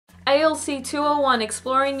ALC201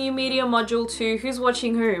 Exploring New Media Module 2 Who's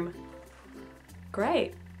Watching Whom?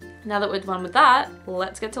 Great. Now that we're done with that,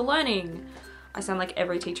 let's get to learning. I sound like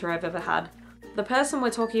every teacher I've ever had. The person we're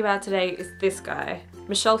talking about today is this guy,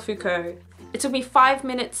 Michel Foucault. It took me 5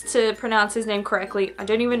 minutes to pronounce his name correctly. I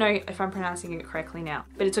don't even know if I'm pronouncing it correctly now.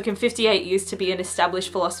 But it took him 58 years to be an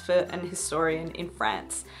established philosopher and historian in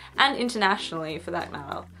France, and internationally for that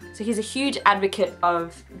matter. So he's a huge advocate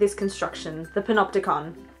of this construction, the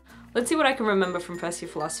panopticon. Let's see what I can remember from first year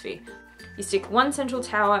philosophy. You stick one central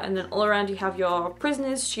tower and then all around you have your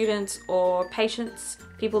prisoners, students, or patients,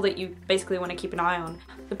 people that you basically want to keep an eye on.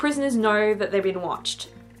 The prisoners know that they've been watched,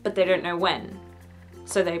 but they don't know when,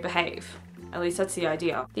 so they behave. At least that's the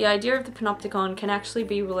idea. The idea of the panopticon can actually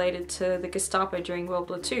be related to the Gestapo during World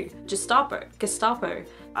War II. Gestapo.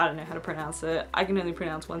 I don't know how to pronounce it. I can only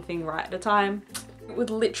pronounce one thing right at a time. It would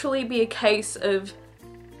literally be a case of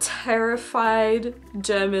terrified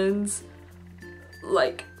Germans,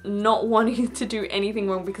 like, not wanting to do anything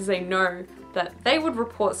wrong because they know that they would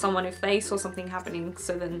report someone if they saw something happening,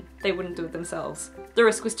 so then they wouldn't do it themselves. The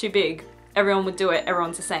risk was too big. Everyone would do it,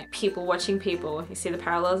 everyone's the same. People watching people. You see the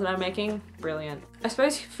parallels that I'm making? Brilliant. I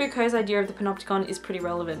suppose Foucault's idea of the panopticon is pretty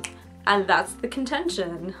relevant, and that's the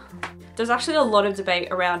contention. There's actually a lot of debate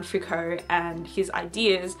around Foucault and his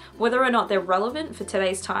ideas, whether or not they're relevant for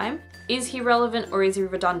today's time. Is he relevant or is he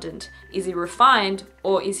redundant? Is he refined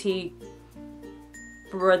or is he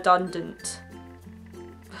redundant?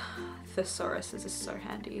 Thesauruses is so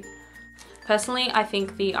handy. Personally, I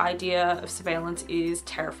think the idea of surveillance is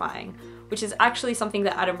terrifying, which is actually something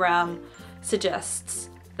that Adam Brown suggests,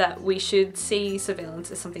 that we should see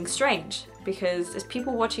surveillance as something strange, because there's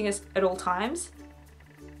people watching us at all times.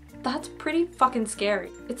 That's pretty fucking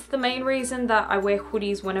scary. It's the main reason that I wear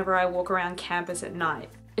hoodies whenever I walk around campus at night.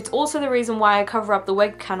 It's also the reason why I cover up the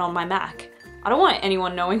webcam on my Mac. I don't want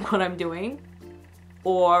anyone knowing what I'm doing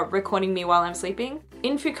or recording me while I'm sleeping.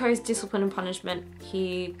 In Foucault's Discipline and Punishment,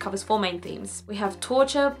 he covers 4 main themes. We have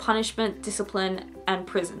torture, punishment, discipline, and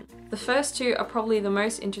prison. The first 2 are probably the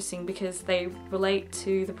most interesting because they relate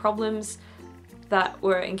to the problems that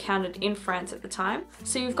were encountered in France at the time.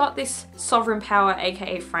 So you've got this sovereign power,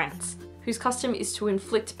 aka France, whose custom is to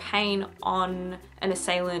inflict pain on an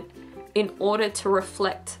assailant in order to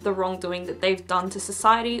reflect the wrongdoing that they've done to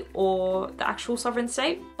society or the actual sovereign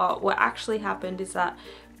state. But what actually happened is that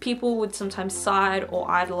people would sometimes side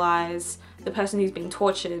or idolize the person who's being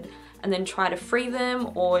tortured and then try to free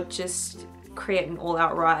them or just create an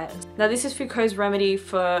all-out riot. Now this is Foucault's remedy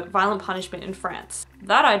for violent punishment in France.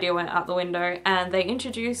 That idea went out the window and they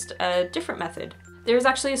introduced a different method. There is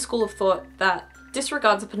actually a school of thought that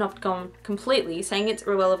disregards the panopticon completely, saying it's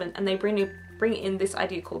irrelevant, and they bring in this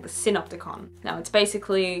idea called the synopticon. Now it's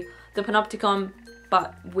basically the panopticon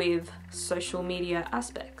but with social media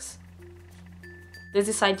aspects. There's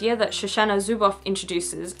this idea that Shoshana Zuboff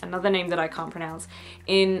introduces, another name that I can't pronounce,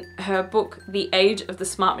 in her book, The Age of the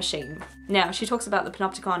Smart Machine. Now, she talks about the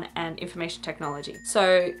panopticon and information technology.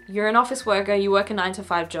 So, you're an office worker, you work a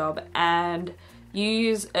 9-to-5 job, and you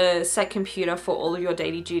use a set computer for all of your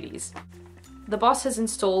daily duties. The boss has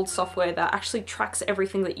installed software that actually tracks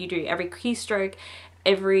everything that you do, every keystroke,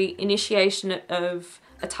 every initiation of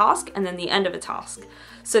a task, and then the end of a task.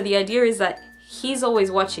 So the idea is that he's always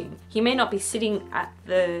watching. He may not be sitting at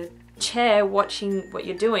the chair watching what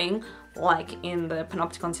you're doing, like in the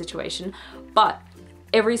panopticon situation, but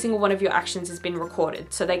every single one of your actions has been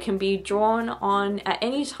recorded, so they can be drawn on at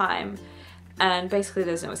any time, and basically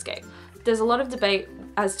there's no escape. There's a lot of debate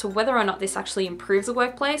as to whether or not this actually improves the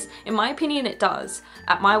workplace. In my opinion, it does.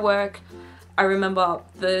 At my work, I remember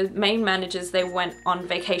the main managers, they went on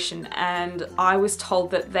vacation and I was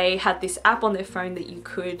told that they had this app on their phone that you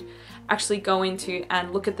could actually go into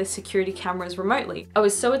and look at the security cameras remotely. I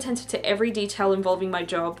was so attentive to every detail involving my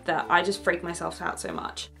job that I just freaked myself out so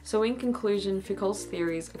much. So in conclusion, Foucault's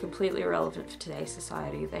theories are completely irrelevant for today's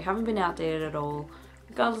society. They haven't been outdated at all,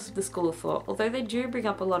 regardless of the school of thought, although they do bring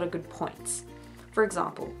up a lot of good points. For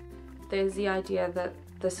example, there's the idea that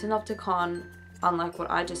the synopticon, unlike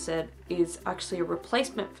what I just said, is actually a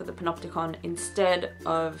replacement for the panopticon instead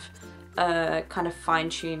of a kind of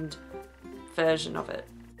fine-tuned version of it.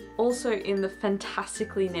 Also in the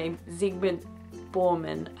fantastically named Zygmunt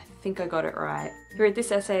Bauman, I think I got it right, he wrote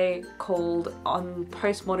this essay called On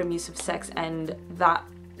Postmodern Use of Sex, and that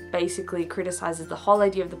basically criticizes the whole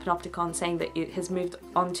idea of the panopticon, saying that it has moved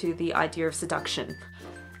on to the idea of seduction.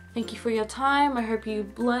 Thank you for your time. I hope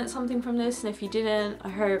you learnt something from this, and if you didn't, I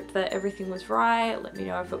hope that everything was right. Let me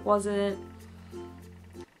know if it wasn't.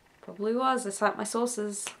 Probably was. I cite my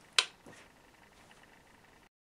sources.